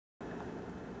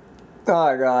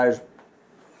Alright guys,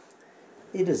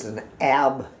 it is an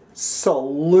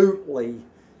absolutely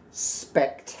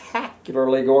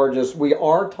spectacularly gorgeous, we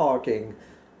are talking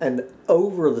an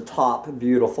over-the-top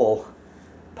beautiful,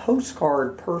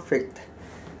 postcard perfect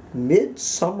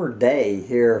midsummer day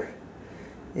here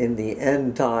in the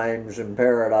end times in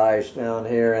paradise down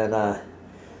here, and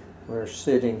we're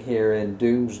sitting here in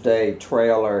Doomsday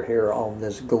trailer here on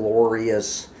this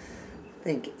glorious, I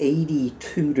think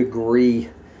 82 degree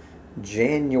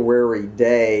January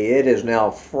day. It is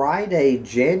now Friday,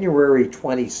 January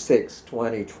 26,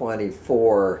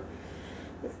 2024,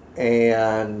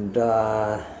 and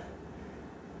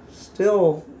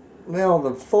still, well,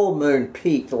 the full moon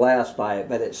peaked last night,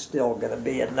 but it's still going to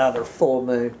be another full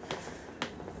moon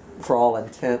for all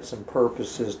intents and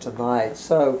purposes tonight.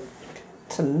 So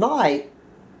tonight,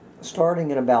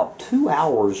 starting in about 2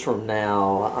 hours from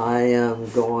now, I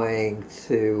am going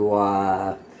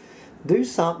to do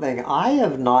something I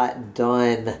have not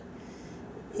done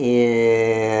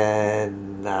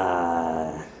in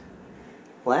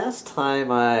last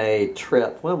time I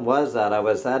tripped. When was that?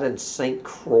 Was that in St.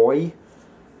 Croix?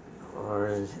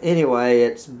 Or anyway,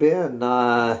 it has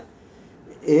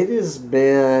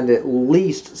been at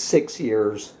least 6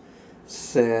 years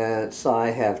since I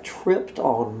have tripped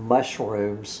on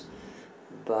mushrooms,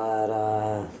 but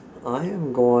I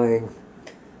am going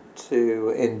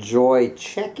to enjoy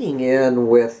checking in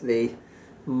with the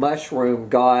mushroom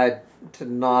god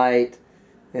tonight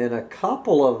in a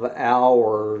couple of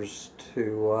hours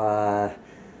to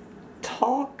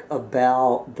talk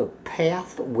about the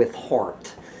path with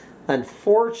heart.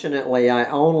 Unfortunately, I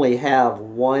only have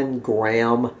 1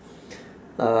 gram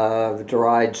of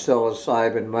dried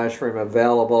psilocybin mushroom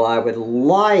available. I would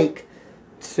like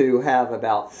to have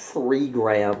about 3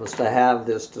 grams to have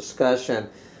this discussion,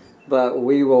 but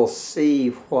we will see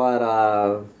what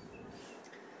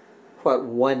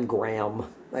 1 gram,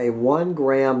 a 1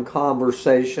 gram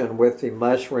conversation with the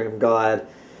mushroom god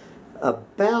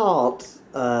about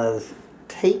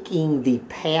taking the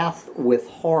path with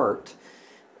heart,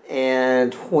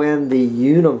 and when the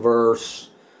universe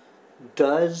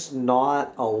does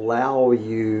not allow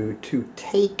you to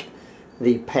take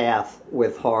the path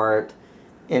with heart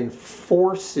and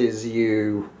forces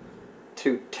you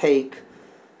to take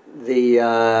the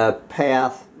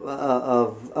path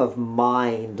of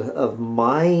mind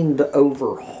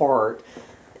over heart.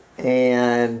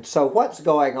 And so what's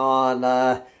going on,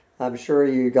 I'm sure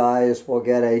you guys will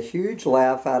get a huge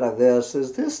laugh out of this.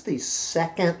 Is this the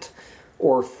second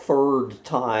or third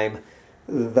time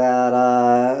that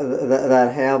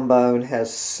that Hambone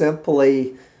has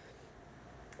simply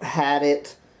had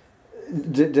it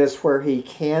just where he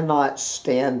cannot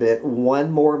stand it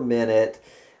one more minute,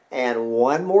 and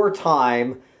one more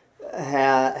time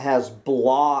has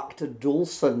blocked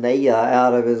Dulcinea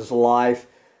out of his life?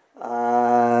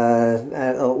 Last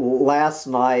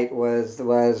night was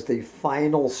the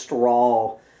final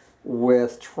straw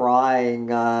with trying,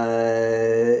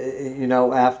 you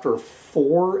know, after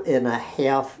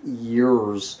 4.5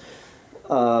 years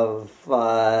of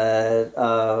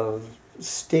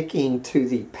sticking to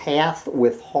the path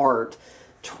with heart,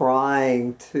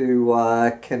 trying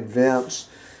to convince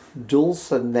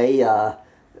Dulcinea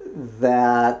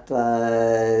that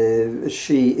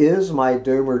she is my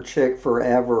doomer chick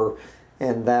forever,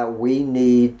 and that we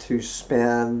need to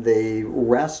spend the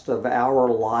rest of our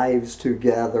lives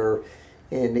together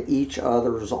in each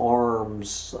other's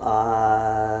arms.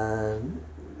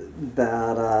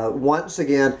 Once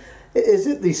again, is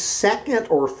it the second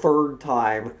or third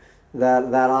time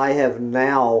that I have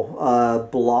now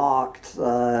blocked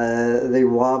the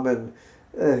woman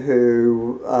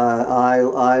who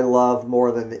I love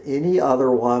more than any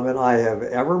other woman I have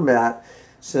ever met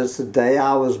since the day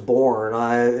I was born?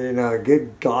 You know,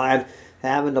 good God,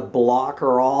 having to block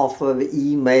her off of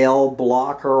email,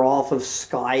 block her off of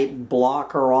Skype,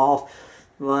 block her off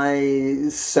my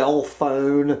cell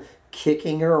phone,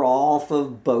 kicking her off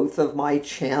of both of my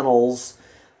channels,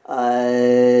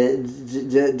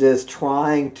 just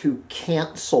trying to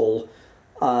cancel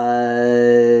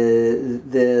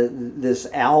this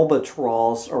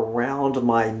albatross around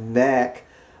my neck,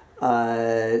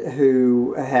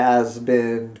 who has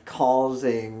been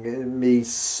causing me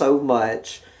so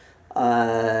much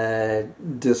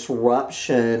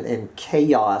disruption and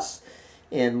chaos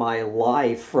in my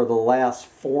life for the last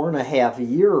 4.5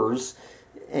 years,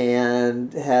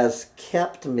 and has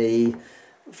kept me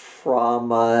from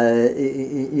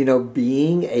you know,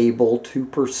 being able to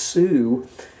pursue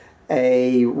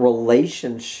a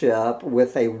relationship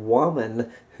with a woman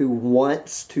who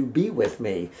wants to be with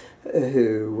me,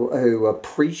 who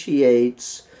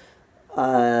appreciates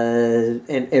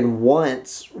and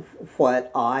wants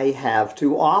what I have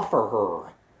to offer her.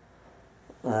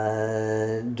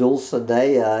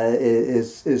 Dulcinea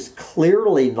is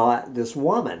clearly not this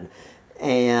woman,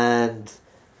 and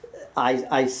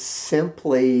I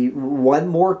simply one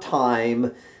more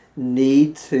time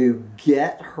need to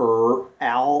get her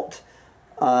out,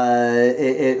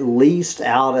 at least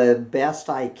out of best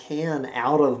I can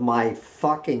out of my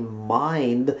fucking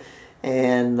mind,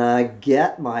 and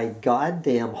get my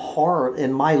goddamn heart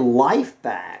and my life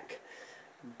back.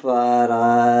 But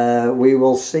we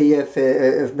will see if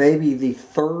maybe the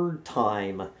third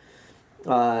time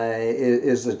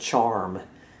is a charm,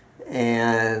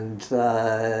 and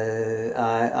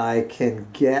I can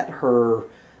get her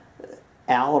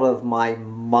out of my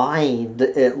mind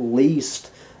at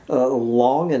least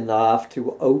long enough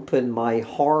to open my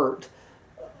heart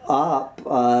up to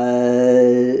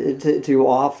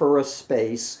offer a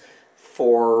space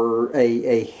for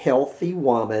a healthy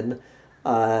woman,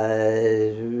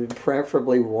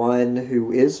 preferably one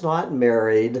who is not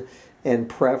married, and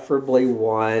preferably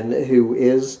one who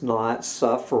is not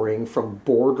suffering from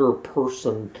border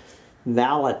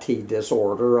personality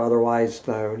disorder, otherwise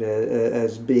known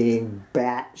as being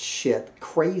batshit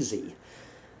crazy.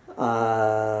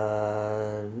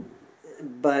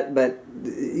 But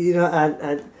you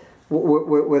know,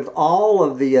 with all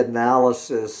of the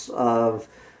analysis of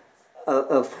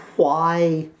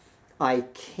why I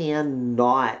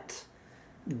cannot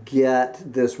get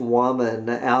this woman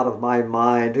out of my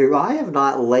mind, who I have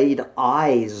not laid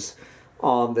eyes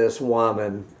on this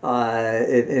woman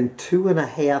in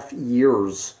 2.5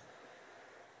 years.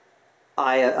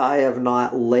 I have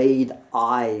not laid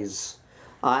eyes.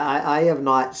 I have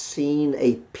not seen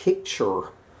a picture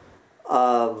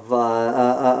of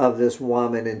this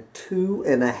woman in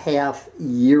 2.5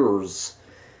 years,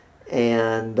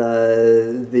 and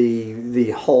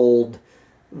the hold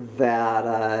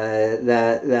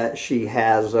that she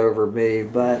has over me.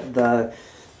 But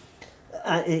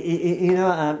you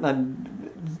know,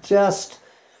 I'm just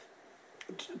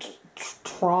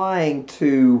trying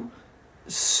to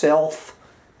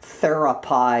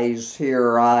self-therapize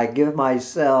here. I give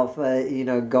myself, you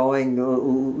know,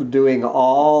 doing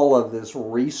all of this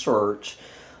research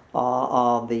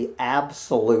on the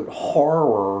absolute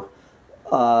horror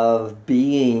of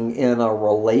being in a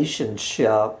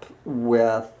relationship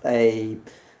with a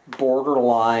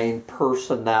borderline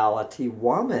personality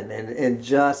woman, and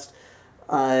just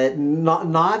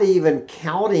not even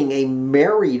counting a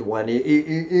married one.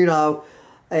 You know,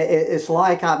 it's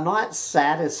like I'm not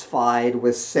satisfied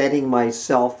with setting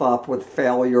myself up with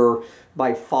failure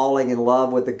by falling in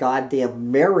love with a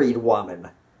goddamn married woman,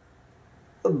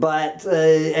 but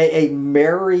a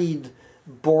married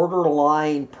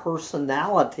borderline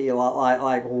personality,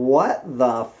 like what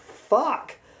the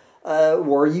fuck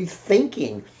were you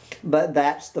thinking? But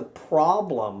that's the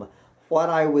problem. What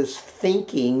I was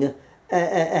thinking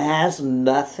has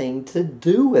nothing to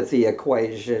do with the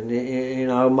equation. You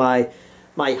know, my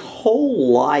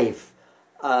whole life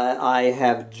I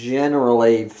have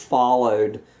generally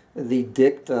followed the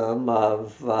dictum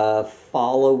of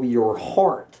follow your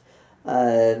heart.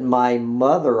 My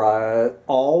mother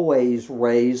always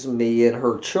raised me and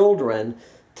her children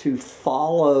to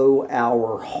follow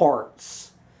our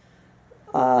hearts,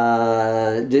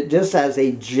 just as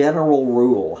a general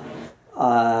rule.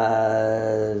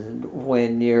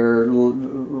 When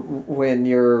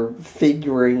you're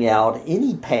figuring out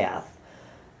any path,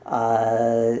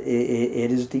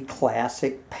 it is the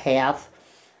classic path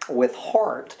with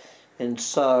heart. And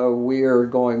so we're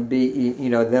going to be,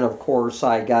 you know, then of course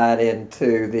I got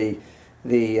into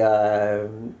the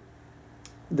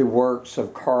works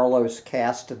of Carlos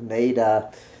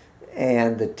Castaneda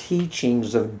and the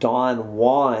teachings of Don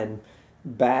Juan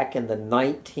back in the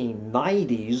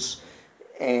 1990s,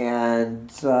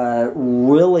 and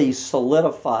really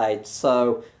solidified.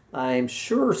 So I'm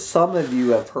sure some of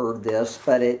you have heard this,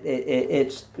 but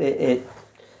it's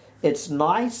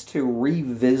nice to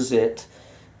revisit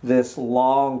this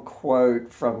long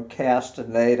quote from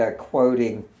Castaneda,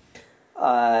 quoting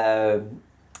Don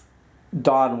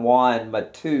Juan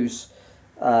Matus,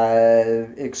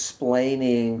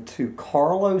 explaining to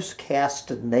Carlos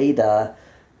Castaneda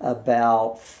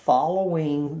about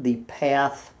following the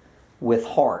path with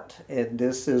heart. And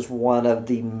this is one of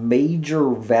the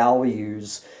major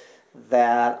values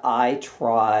that I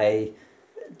try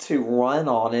to run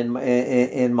on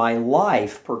in my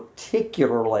life,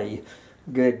 particularly,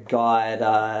 good God,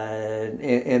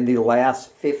 in the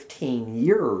last 15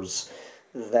 years,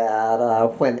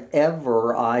 that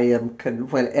whenever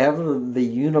whenever the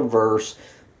universe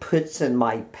puts in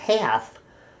my path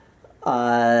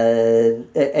a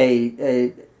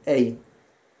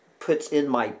puts in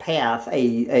my path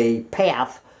a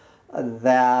path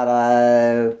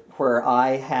that where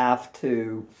I have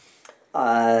to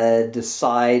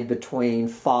decide between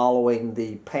following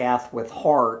the path with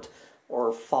heart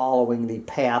or following the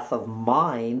path of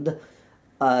mind,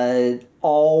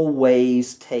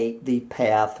 always take the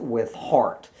path with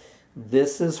heart.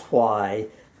 This is why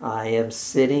I am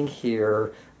sitting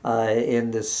here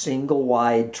in this single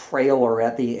wide trailer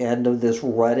at the end of this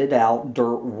rutted out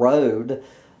dirt road,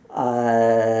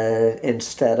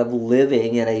 instead of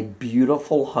living in a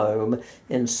beautiful home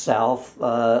in South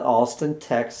Austin,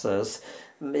 Texas,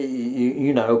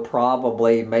 you know,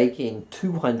 probably making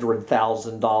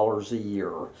 $200,000 a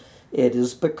year. It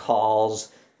is because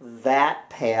that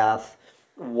path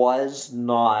was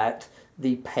not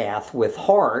the path with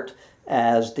heart,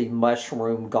 as the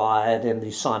mushroom god and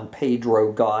the San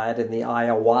Pedro god and the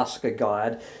ayahuasca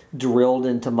god drilled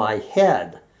into my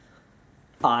head.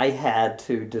 I had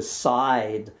to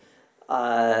decide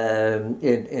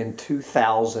in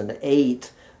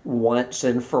 2008, once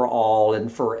and for all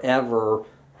and forever,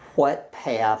 what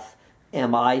path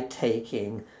am I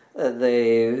taking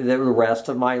the rest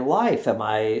of my life? Am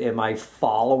I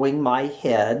following my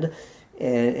head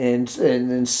and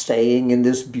staying in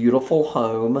this beautiful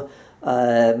home,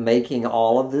 making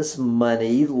all of this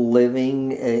money,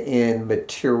 living in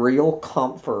material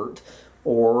comfort,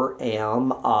 or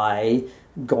am I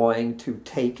going to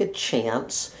take a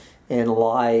chance and,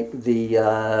 like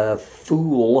the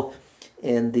fool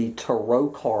in the tarot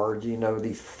card, you know,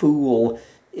 the fool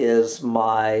is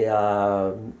my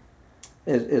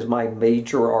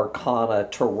major arcana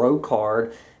tarot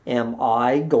card. Am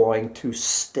I going to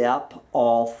step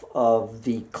off of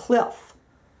the cliff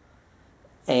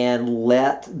and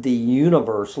let the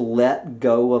universe, let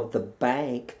go of the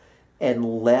bank,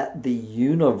 and let the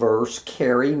universe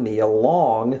carry me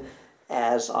along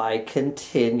as I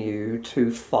continue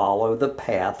to follow the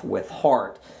path with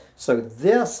heart? So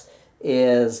this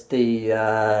is the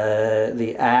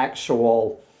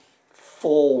actual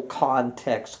full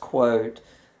context quote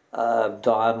of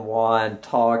Don Juan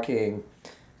talking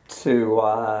to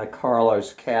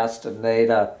Carlos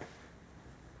Castaneda.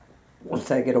 We'll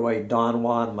take it away, Don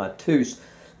Juan Matus.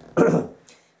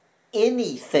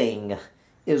 Anything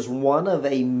is one of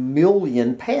a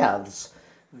million paths.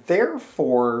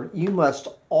 Therefore, you must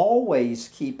always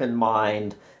keep in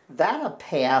mind that a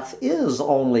path is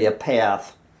only a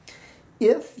path.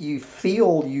 If you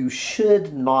feel you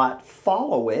should not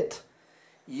follow it,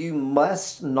 you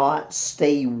must not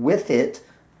stay with it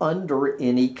under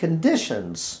any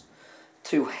conditions.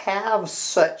 To have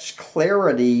such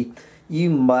clarity, you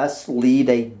must lead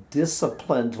a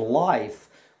disciplined life.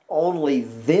 Only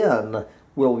then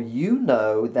will you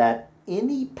know that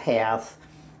any path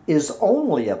is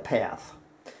only a path,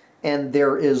 and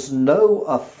there is no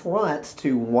affront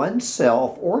to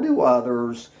oneself or to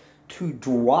others to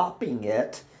dropping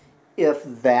it if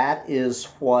that is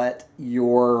what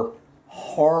your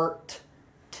heart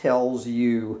tells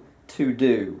you to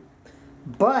do.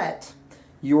 But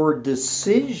your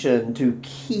decision to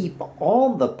keep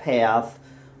on the path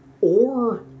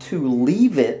or to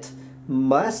leave it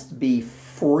must be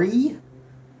free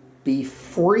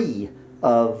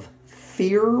of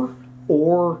fear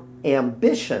or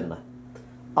ambition.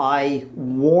 I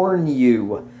warn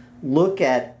you, look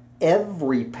at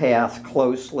every path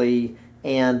closely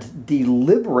and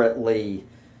deliberately.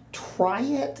 Try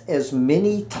it as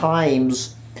many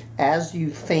times as you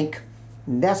think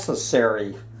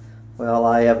necessary. Well,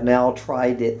 I have now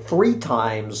tried it 3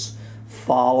 times,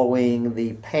 following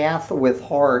the path with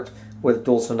heart with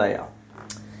Dulcinea.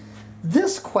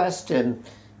 This question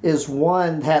is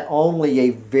one that only a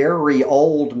very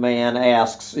old man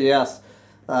asks. Yes,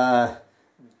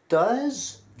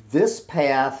 does this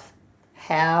path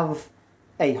have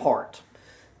a heart?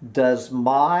 Does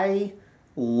my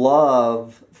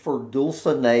love for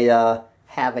Dulcinea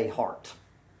have a heart?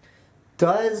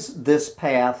 Does this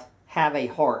path have a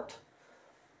heart?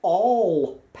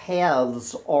 All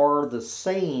paths are the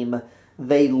same.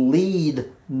 They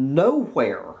lead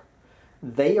nowhere.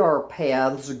 They are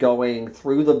paths going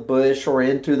through the bush or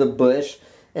into the bush.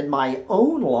 In my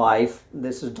own life,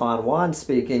 this is Don Juan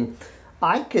speaking,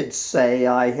 I could say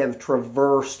I have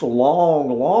traversed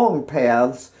long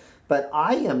paths, but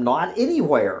I am not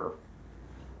anywhere.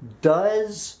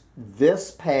 Does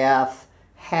this path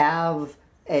have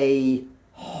a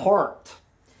heart?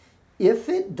 If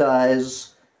it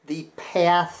does, the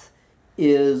path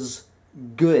is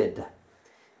good.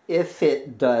 If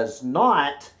it does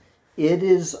not, it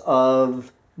is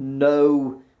of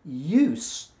no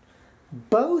use.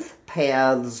 Both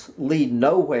paths lead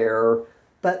nowhere,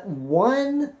 but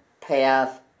one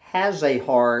path has a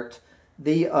heart,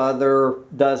 the other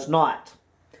does not.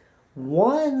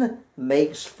 One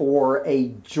makes for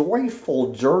a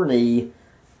joyful journey.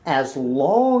 As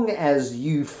long as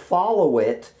you follow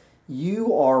it,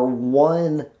 you are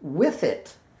one with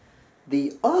it.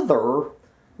 The other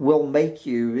will make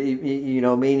you,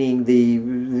 meaning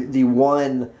the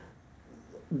one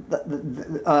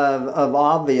of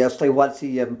obviously what's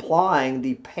he implying,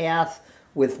 the path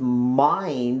with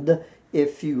mind.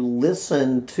 If you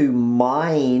listen to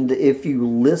mind, if you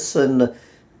listen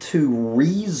to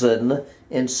reason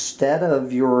instead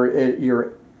of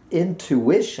your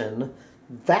intuition,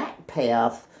 that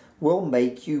path will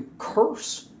make you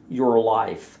curse your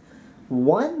life.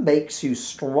 One makes you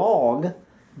strong,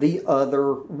 the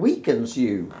other weakens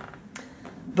you.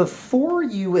 Before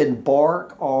you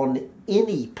embark on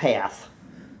any path,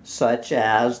 such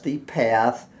as the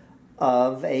path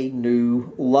of a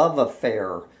new love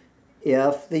affair,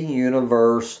 if the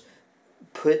universe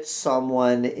puts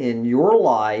someone in your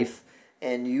life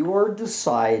and you are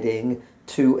deciding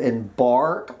to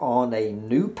embark on a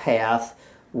new path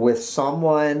with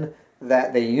someone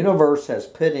that the universe has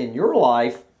put in your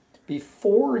life,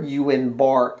 before you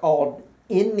embark on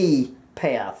any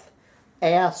path,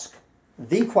 ask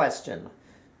the question,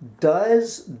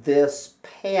 does this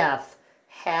path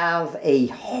have a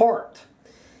heart?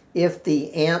 If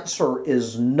the answer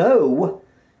is no,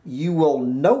 you will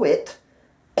know it,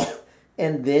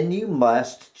 and then you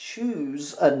must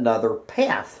choose another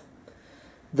path.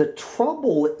 The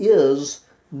trouble is,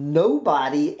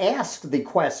 nobody asked the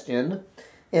question,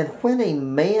 and when a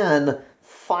man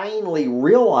finally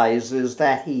realizes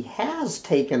that he has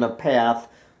taken a path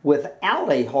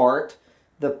without a heart,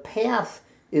 the path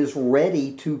is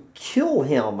ready to kill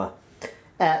him.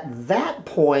 At that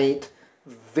point,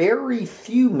 very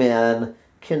few men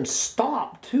can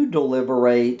stop to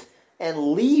deliberate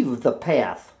and leave the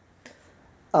path.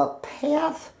 A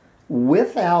path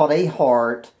without a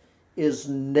heart is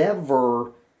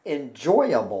never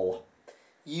enjoyable.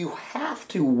 You have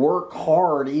to work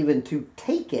hard even to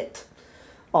take it.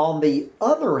 On the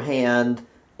other hand,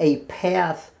 a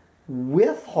path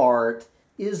with heart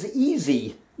is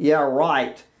easy. Yeah,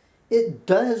 right. It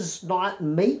does not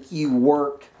make you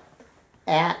work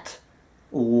at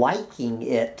liking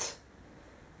it.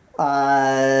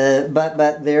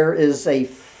 But there is a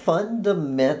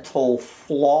fundamental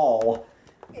flaw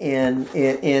in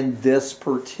this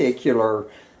particular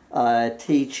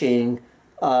teaching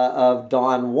of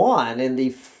Don Juan, and the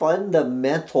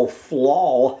fundamental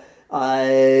flaw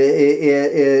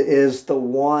is the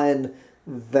one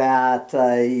that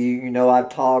I've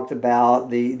talked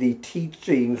about, the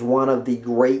teachings, one of the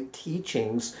great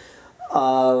teachings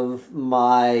of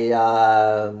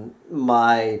my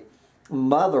my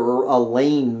mother,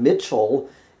 Elaine Mitchell,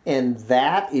 and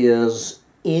that is,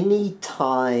 any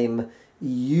time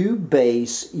you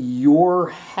base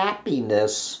your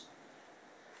happiness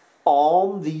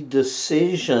on the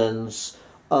decisions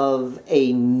of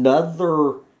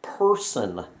another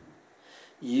person,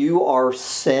 you are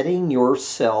setting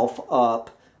yourself up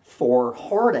for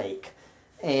heartache.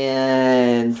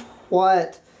 And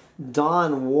what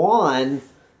Don Juan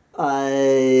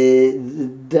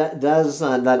does,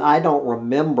 that I don't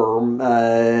remember,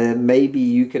 maybe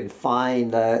you can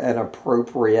find an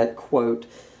appropriate quote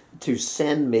to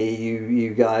send me,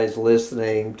 you guys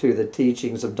listening to the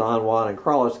teachings of Don Juan and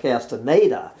Carlos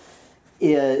Castaneda,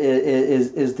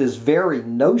 is this very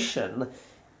notion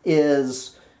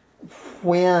is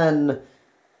when,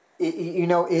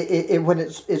 when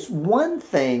it's one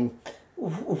thing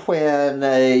when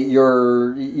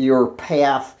your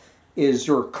path is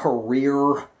your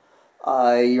career,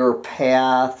 your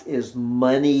path is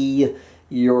money,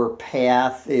 your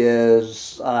path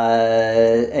is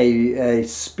a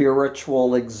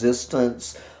spiritual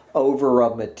existence over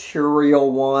a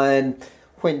material one.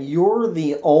 When you're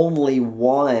the only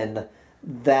one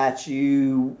that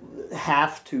you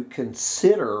have to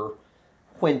consider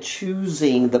when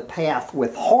choosing the path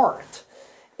with heart,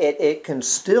 it can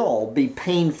still be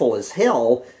painful as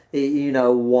hell,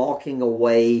 walking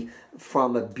away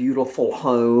from a beautiful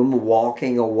home,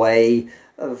 walking away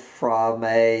from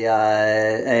a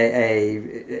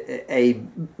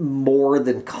more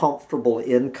than comfortable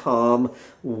income,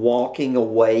 walking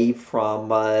away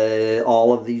from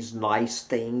all of these nice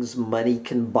things money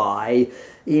can buy,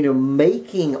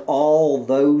 making all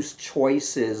those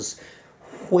choices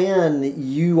when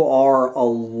you are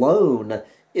alone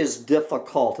is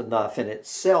difficult enough in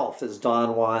itself. As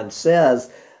Don Juan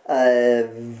says,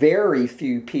 very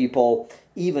few people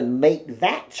even make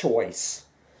that choice.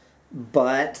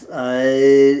 But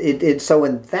so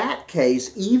in that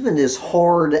case, even as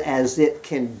hard as it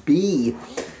can be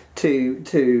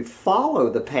to follow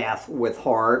the path with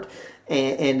heart,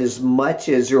 and as much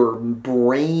as your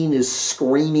brain is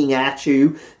screaming at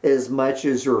you, as much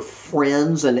as your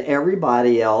friends and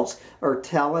everybody else are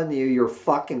telling you you're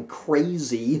fucking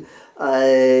crazy,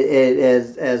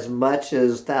 as much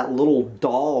as that little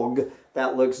dog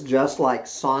that looks just like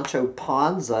Sancho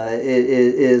Panza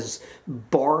is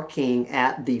barking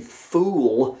at the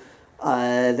fool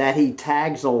that he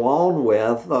tags along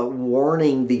with,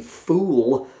 warning the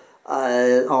fool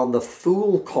on the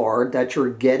fool card that you're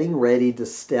getting ready to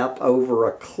step over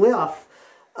a cliff.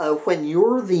 When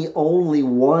you're the only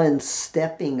one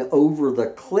stepping over the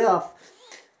cliff,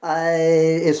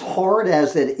 as hard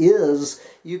as it is,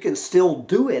 you can still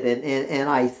do it. And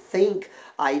I think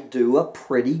I do a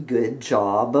pretty good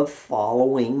job of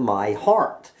following my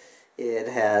heart. It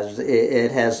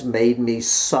has made me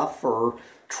suffer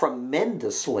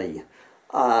tremendously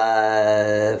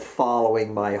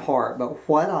following my heart. But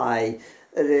what I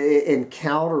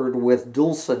encountered with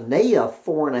Dulcinea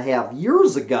 4.5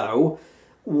 years ago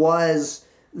was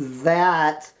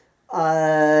that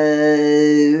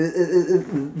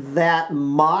that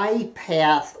my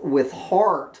path with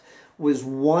heart was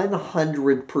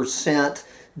 100%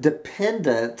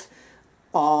 dependent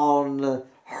on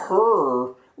her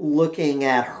looking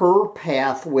at her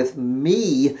path with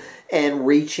me and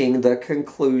reaching the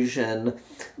conclusion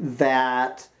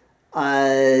that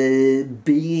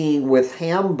being with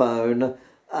Hambone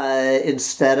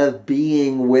instead of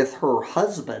being with her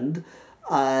husband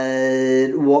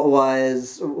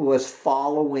was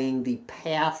following the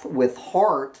path with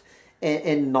heart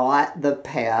and not the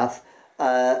path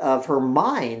of her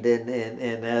mind.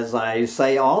 And as I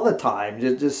say all the time,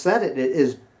 just said it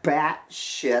is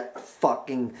batshit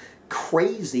fucking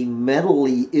crazy,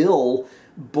 mentally ill,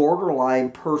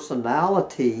 borderline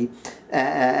personality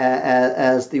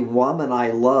as the woman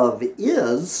I love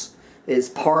is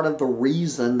part of the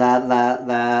reason that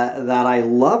I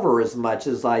love her as much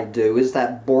as I do, is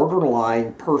that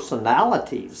borderline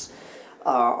personalities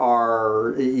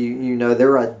are you know,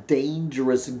 they're a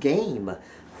dangerous game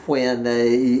when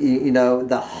you know,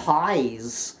 the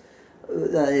highs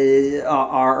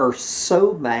are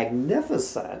so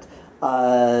magnificent,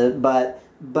 but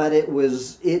it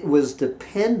was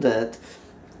dependent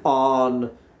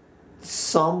on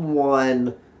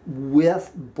someone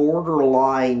with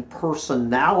borderline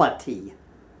personality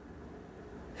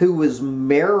who was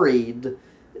married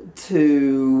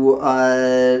to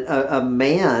a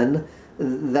man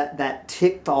that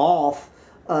ticked off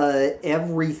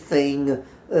everything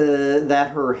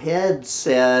that her head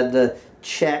said,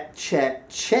 check, check,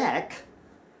 check,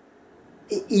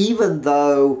 even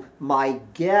though my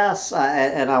guess,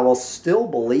 and I will still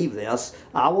believe this,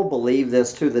 I will believe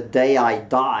this to the day I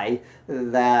die,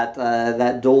 that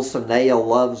Dulcinea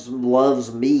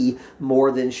loves me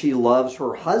more than she loves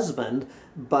her husband,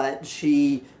 but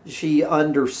she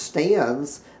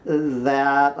understands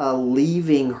that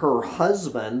leaving her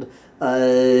husband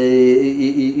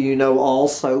you know,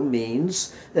 also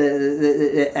means,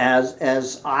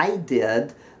 as I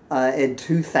did in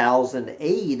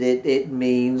 2008, it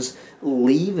means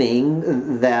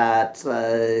leaving that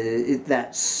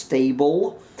that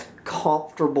stable,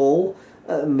 comfortable,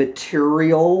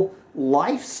 material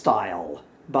lifestyle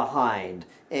behind,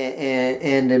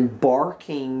 and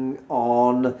embarking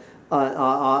on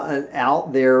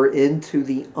out there into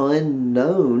the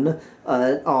unknown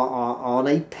on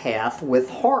a path with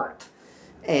heart.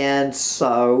 And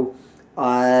so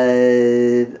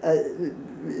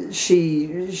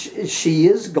she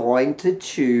is going to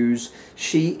choose,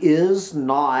 she is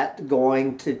not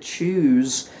going to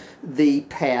choose the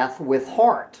path with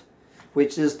heart,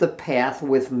 which is the path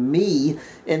with me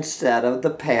instead of the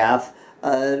path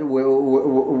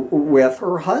with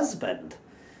her husband.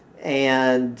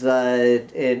 And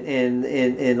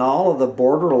in all of the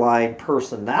borderline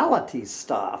personality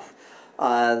stuff,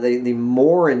 the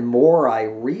more and more I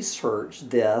research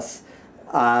this,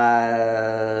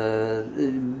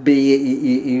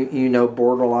 you know,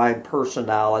 borderline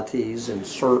personalities, and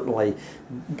certainly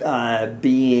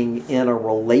being in a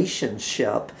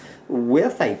relationship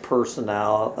with a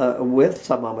with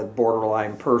someone with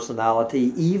borderline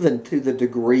personality, even to the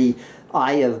degree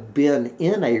I have been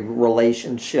in a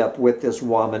relationship with this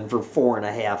woman for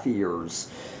 4.5 years.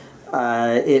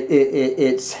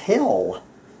 It's hell.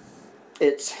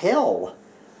 It's hell.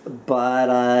 But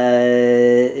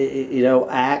you know,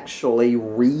 actually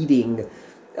reading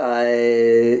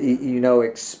you know,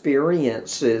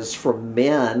 experiences from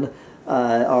men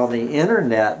on the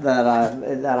internet that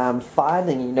I'm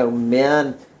finding, you know,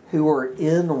 men who are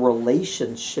in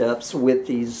relationships with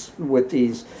these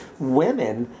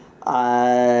women,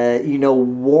 you know,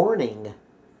 warning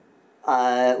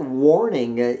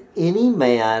any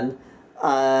man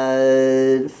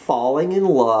falling in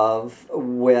love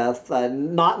with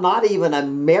not even a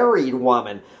married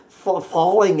woman,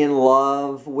 falling in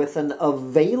love with an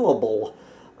available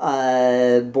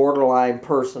borderline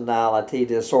personality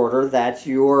disorder, that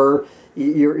you're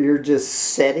just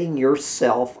setting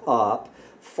yourself up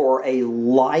for a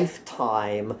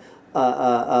lifetime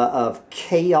of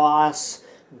chaos,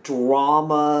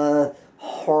 drama,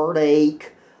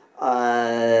 heartache,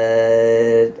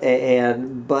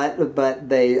 but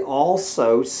they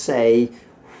also say,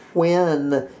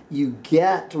 when you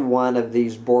get one of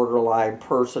these borderline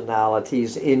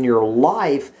personalities in your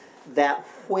life, that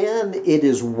when it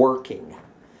is working,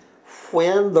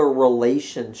 when the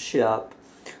relationship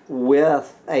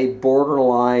with a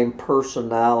borderline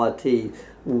personality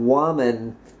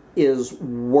woman is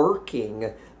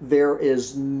working, there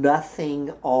is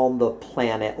nothing on the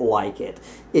planet like it.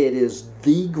 It is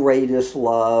the greatest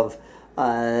love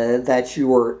that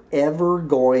you are ever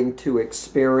going to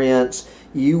experience.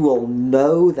 You will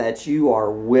know that you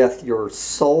are with your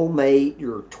soulmate,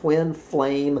 your twin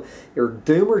flame, your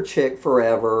doomer chick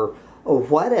forever, or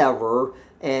whatever,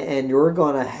 and you're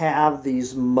going to have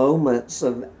these moments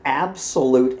of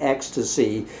absolute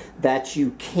ecstasy that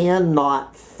you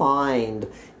cannot find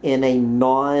in a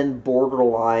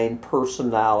non-borderline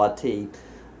personality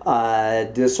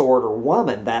disorder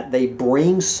woman. That they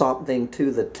bring something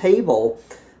to the table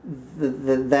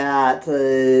that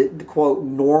quote,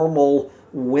 normal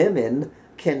women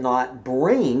cannot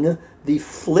bring. The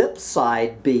flip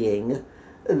side being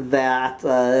that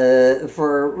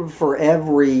for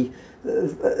every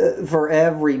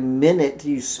minute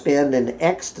you spend in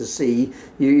ecstasy,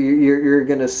 you're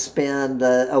going to spend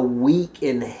a week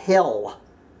in hell.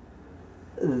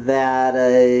 That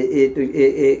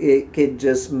it could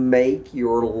just make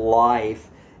your life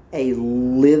a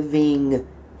living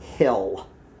hell.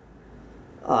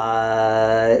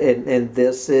 And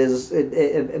this is,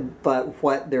 but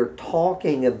what they're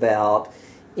talking about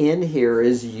in here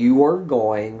is you are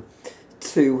going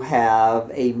to have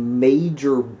a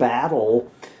major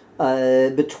battle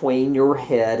between your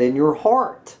head and your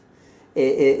heart.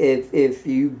 If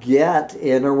you get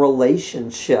in a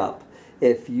relationship,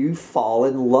 if you fall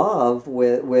in love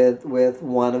with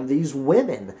one of these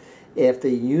women, if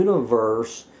the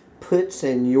universe puts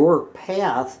in your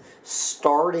path,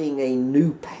 starting a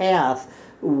new path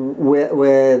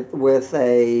with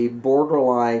a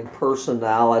borderline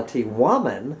personality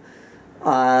woman, you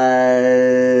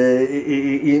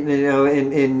know,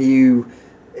 and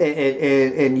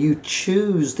you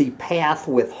choose the path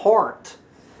with heart,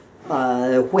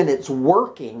 when it's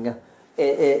working,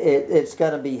 it's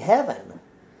going to be heaven.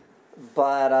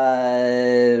 But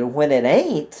when it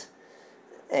ain't,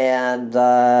 and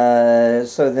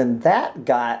so then that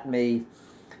got me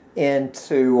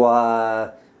into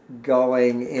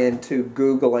going into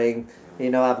Googling. You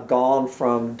know, I've gone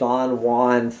from Don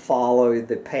Juan, follow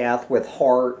the path with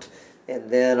heart, and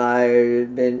then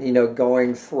I've been, you know,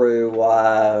 going through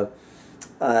how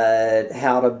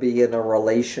to be in a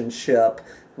relationship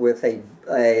with a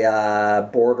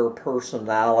border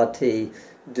personality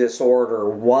disorder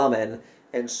woman.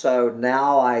 And so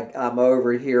now I'm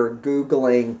over here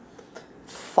Googling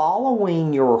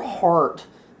following your heart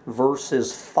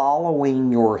versus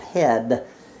following your head.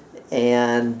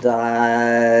 And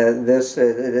this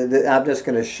I'm just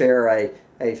going to share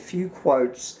a few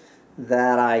quotes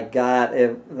that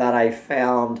I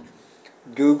found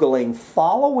Googling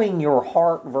following your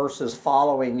heart versus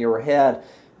following your head.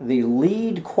 The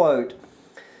lead quote: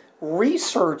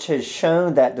 research has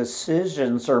shown that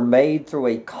decisions are made through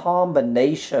a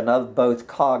combination of both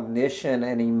cognition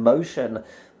and emotion,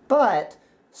 but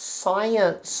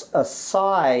science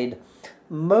aside,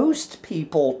 most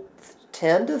people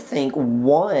tend to think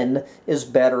one is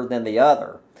better than the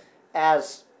other.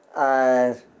 As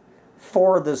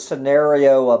for the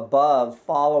scenario above,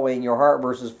 following your heart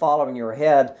versus following your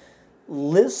head,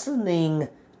 listening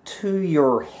to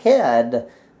your head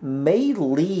may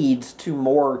lead to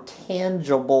more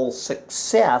tangible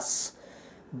success,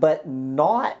 but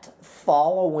not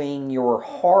following your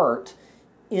heart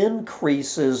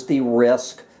increases the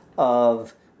risk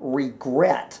of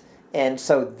regret. And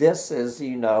so this is,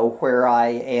 you know, where I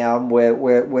am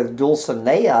with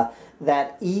Dulcinea,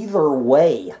 that either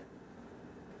way,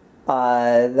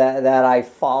 that I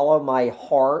follow my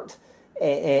heart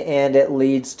and it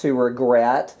leads to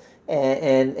regret,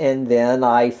 and then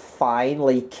I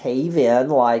finally cave in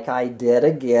like I did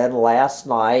again last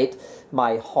night.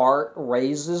 My heart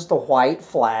raises the white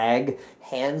flag,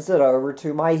 hands it over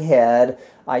to my head.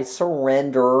 I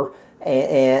surrender,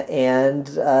 and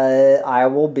I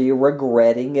will be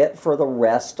regretting it for the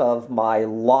rest of my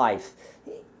life.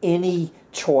 Any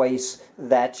choice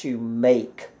that you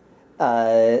make,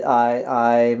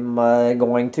 I'm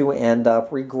going to end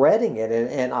up regretting it,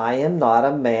 and I am not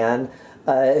a man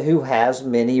who has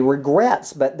many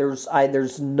regrets. But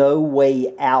there's no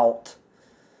way out.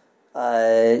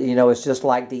 It's just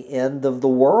like the end of the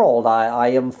world. I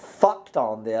am fucked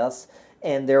on this,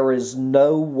 and there is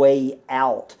no way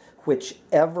out.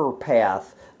 Whichever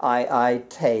path I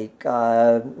take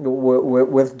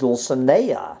with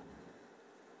Dulcinea,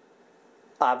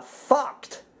 I'm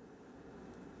fucked.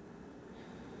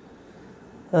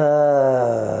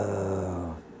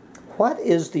 What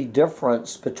is the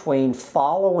difference between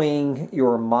following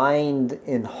your mind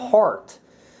and heart?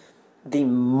 The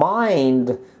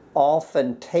mind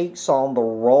often takes on the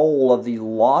role of the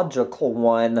logical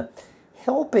one,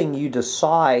 helping you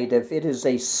decide if it is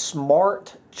a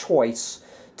smart choice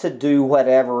to do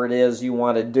whatever it is you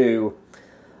want to do.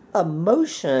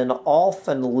 Emotion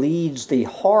often leads the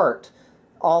heart.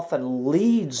 On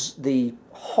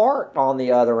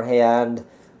the other hand,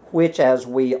 which, as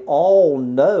we all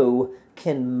know,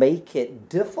 can make it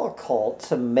difficult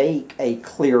to make a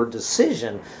clear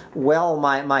decision. Well,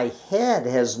 my head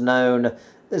has known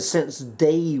since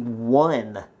day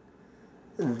one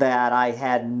that I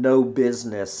had no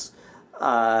business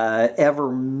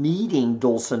ever meeting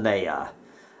Dulcinea.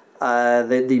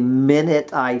 The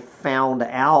minute I found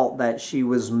out that she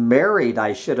was married,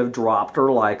 I should have dropped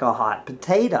her like a hot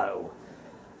potato.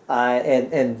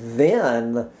 And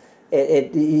then,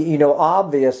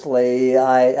 obviously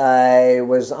I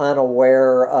was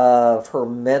unaware of her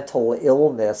mental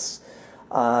illness,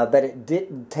 but it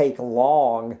didn't take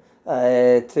long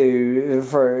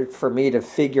for me to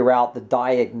figure out the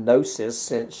diagnosis,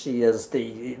 since she is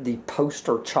the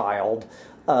poster child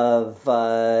of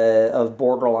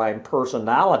borderline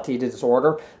personality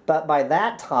disorder. But by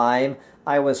that time,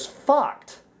 I was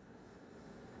fucked.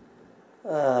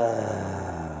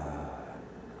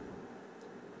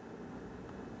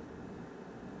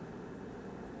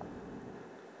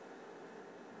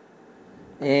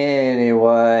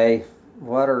 Anyway,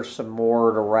 what are some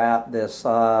more to wrap this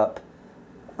up?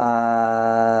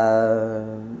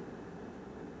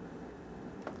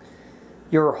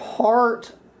 Your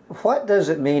heart, what does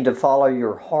it mean to follow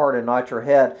your heart and not your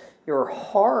head? Your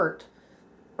heart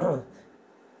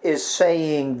is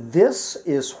saying, this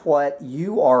is what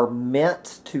you are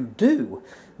meant to do.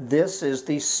 This is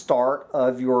the start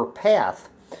of your path.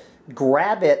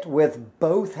 Grab it with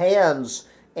both hands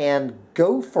and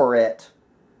go for it.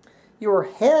 Your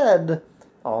head,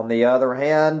 on the other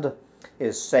hand,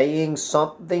 is saying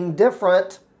something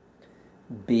different.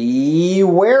 Be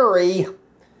wary.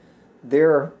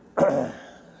 There,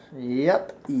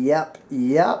 yep.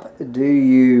 Do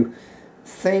you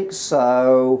think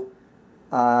so?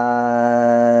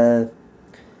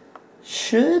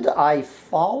 Should I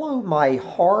follow my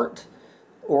heart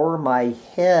or my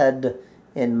head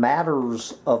in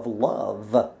matters of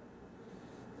love?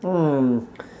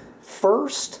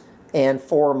 First and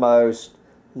foremost,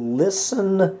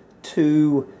 listen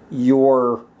to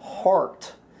your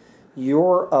heart.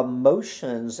 Your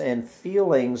emotions and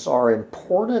feelings are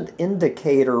important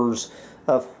indicators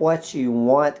of what you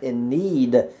want and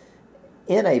need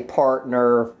in a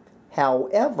partner.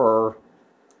 However,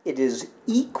 it is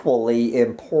equally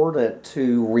important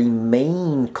to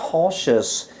remain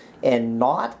cautious and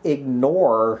not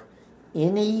ignore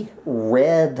any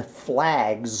red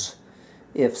flags.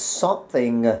 If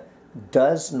something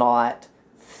does not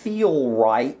feel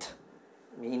right,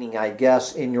 meaning, I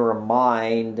guess, in your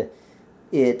mind,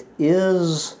 it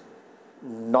is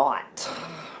not.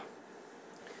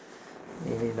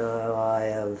 I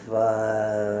have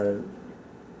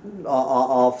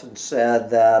often said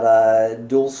that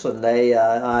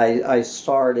Dulcinea, I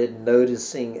started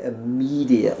noticing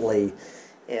immediately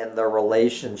in the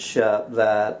relationship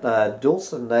that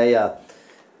Dulcinea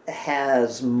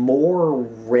has more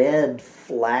red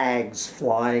flags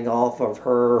flying off of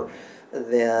her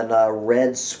than a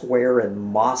red square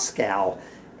in Moscow.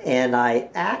 And I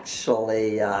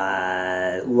actually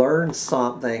learned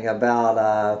something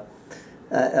about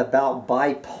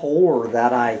bipolar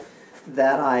that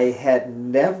I had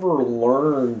never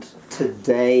learned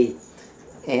today,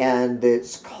 and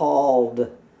it's called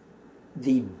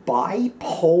the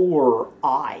bipolar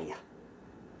eye.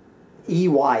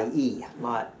 EYE,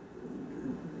 not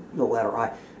the letter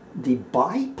I. the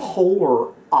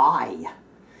bipolar eye,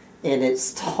 and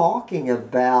it's talking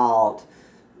about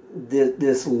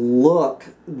this look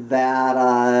that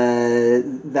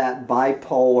that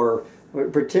bipolar,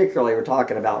 particularly we're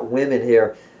talking about women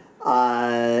here,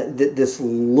 this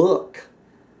look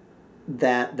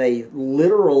that they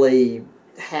literally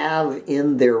have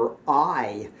in their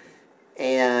eye,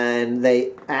 and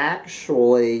they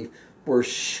actually were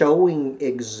showing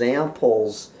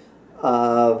examples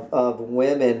of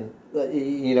women,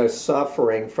 you know,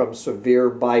 suffering from severe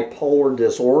bipolar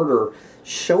disorder,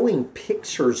 showing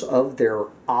pictures of their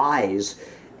eyes.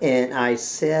 And I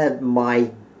said,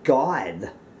 my God,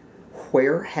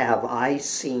 where have I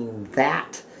seen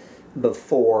that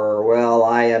before? Well,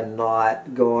 I am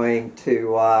not going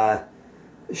to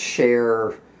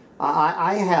share.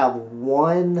 I have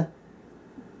one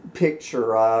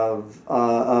picture of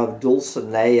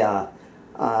Dulcinea.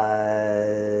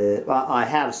 I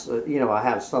have, you know, I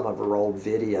have some of her old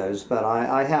videos, but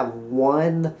I have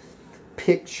one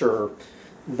picture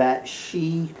that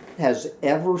she has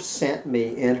ever sent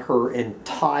me in her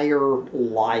entire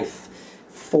life.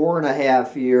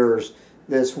 4.5 years,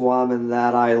 this woman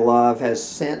that I love has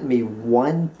sent me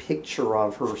one picture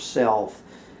of herself,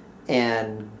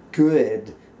 and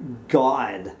good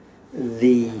God,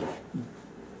 the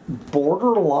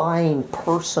borderline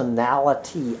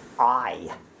personality eye.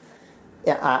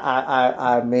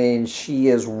 I mean, she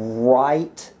is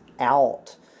right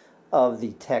out of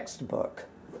the textbook.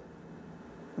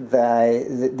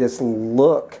 This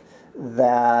look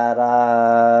that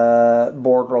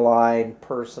borderline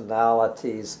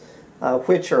personalities,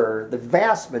 which are the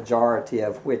vast majority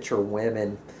of which are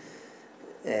women,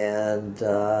 and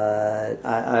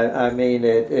I mean,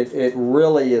 it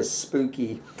really is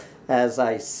spooky. As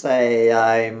I say,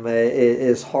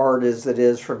 as hard as it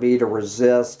is for me to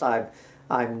resist,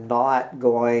 I'm not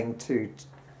going to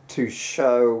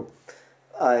show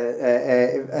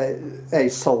a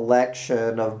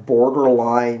selection of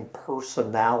borderline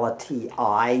personality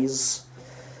eyes,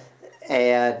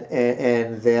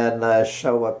 and then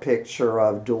show a picture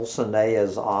of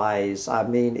Dulcinea's eyes. I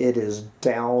mean, it is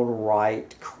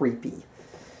downright creepy.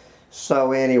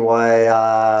 So anyway,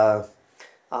 I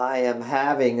am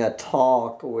having a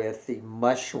talk with the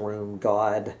mushroom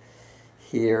god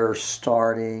here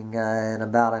starting in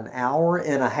about an hour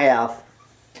and a half.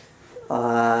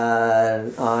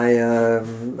 I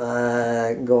am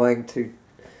going to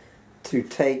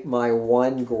take my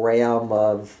 1 gram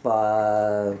of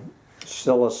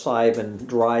psilocybin,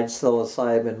 dried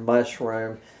psilocybin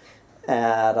mushroom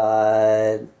at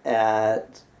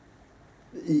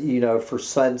you know, for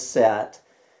sunset,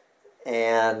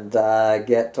 and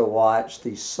get to watch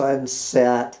the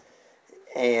sunset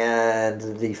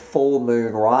and the full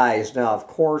moon rise. Now, of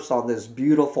course, on this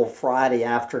beautiful Friday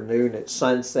afternoon at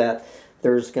sunset,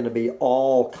 there's going to be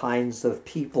all kinds of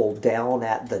people down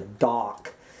at the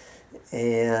dock.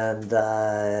 And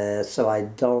so I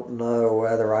don't know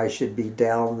whether I should be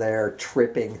down there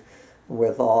tripping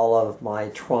with all of my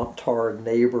Trump-tard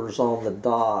neighbors on the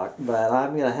dock. But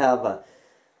I'm going to have a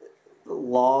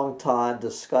long time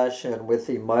discussion with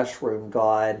the mushroom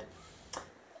god.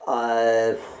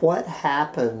 What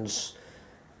happens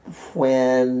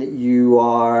when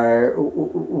you're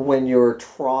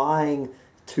trying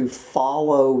to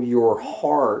follow your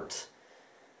heart,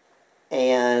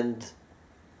 and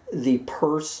the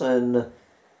person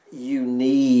you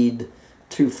need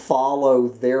to follow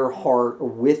their heart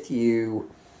with you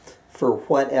for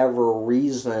whatever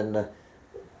reason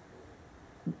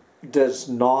does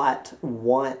not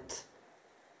want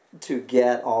to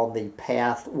get on the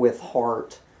path with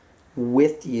heart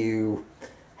with you?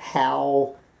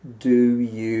 How do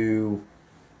you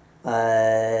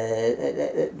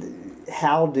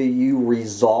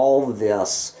resolve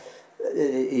this?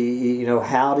 You know,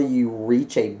 how do you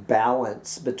reach a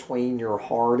balance between your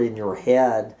heart and your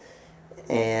head,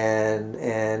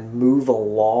 and move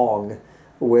along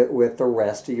with the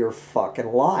rest of your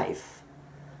fucking life?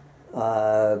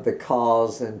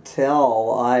 Because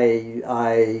until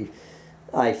I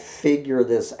figure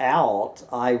this out,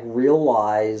 I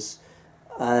realize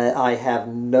I have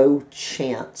no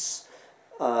chance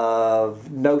of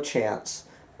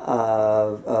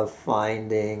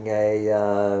finding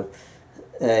a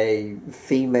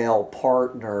female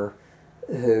partner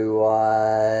who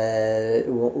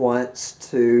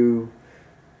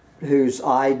whose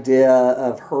idea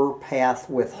of her path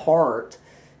with heart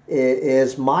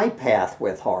is my path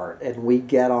with heart, and we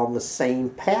get on the same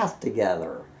path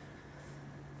together.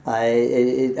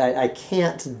 I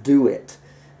can't do it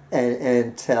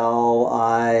until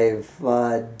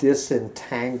I've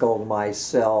disentangled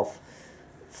myself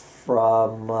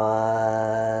from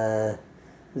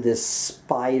this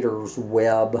spider's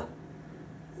web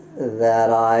that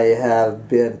I have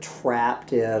been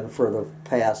trapped in for the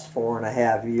past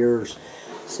 4.5 years.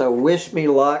 So wish me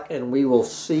luck, and we will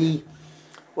see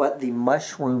what the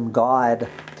mushroom god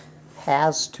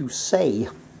has to say.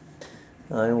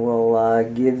 I will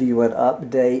give you an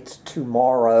update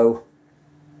tomorrow.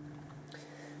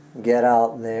 Get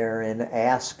out there and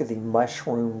ask the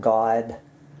mushroom god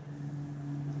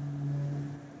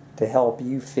to help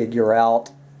you figure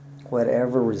out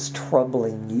whatever is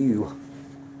troubling you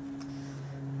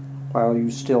while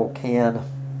you still can.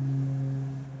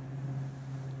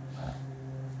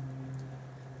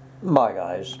 Bye,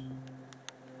 guys.